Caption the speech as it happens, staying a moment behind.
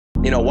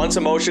once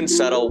emotions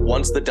settle,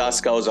 once the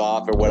dust goes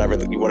off or whatever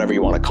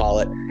you want to call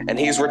it, and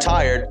he's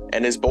retired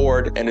and is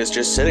bored and is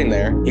just sitting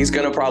there, he's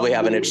going to probably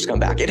have an itch to come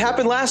back. It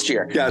happened last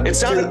year. Yeah, it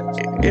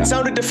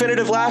sounded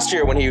definitive last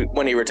year when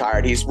he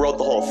retired. He wrote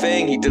the whole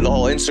thing. He did the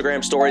whole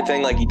Instagram story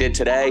thing like he did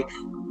today.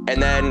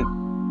 And then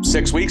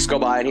 6 weeks go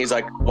by and he's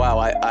like, wow,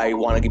 I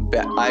want to get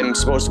back. I'm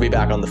supposed to be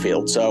back on the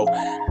field. So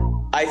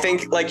I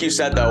think, like you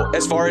said, though,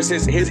 as far as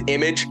his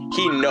image,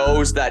 he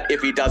knows that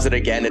if he does it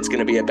again, it's going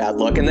to be a bad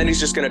look. And then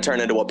he's just going to turn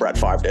into what Brett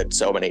Favre did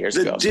so many years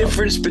ago. The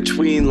difference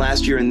between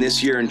last year and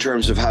this year in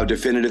terms of how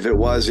definitive it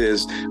was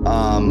is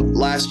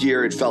last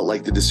year it felt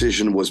like the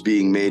decision was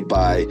being made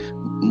by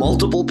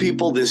multiple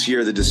people. This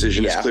year, the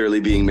decision is clearly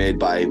being made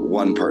by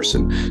one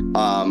person.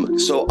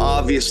 So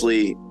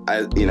obviously,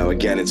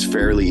 again, it's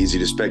fairly easy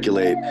to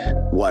speculate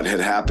what had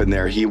happened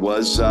there. He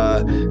was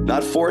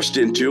not forced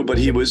into, but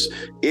he was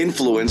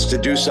influenced to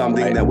do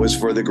something that was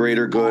for the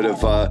greater good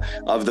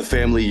of the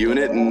family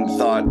unit, and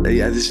thought,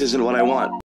 yeah, this isn't what I want.